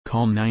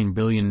Call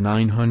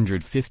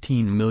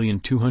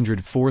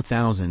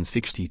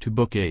 9915204,060 to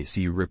book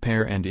AC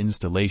repair and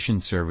installation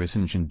service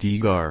in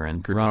Chandigarh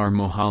and Karar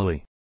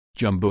Mohali.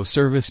 Jumbo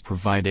Service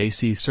provide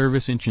AC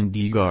service in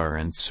Chandigarh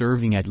and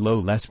serving at low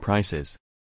less prices.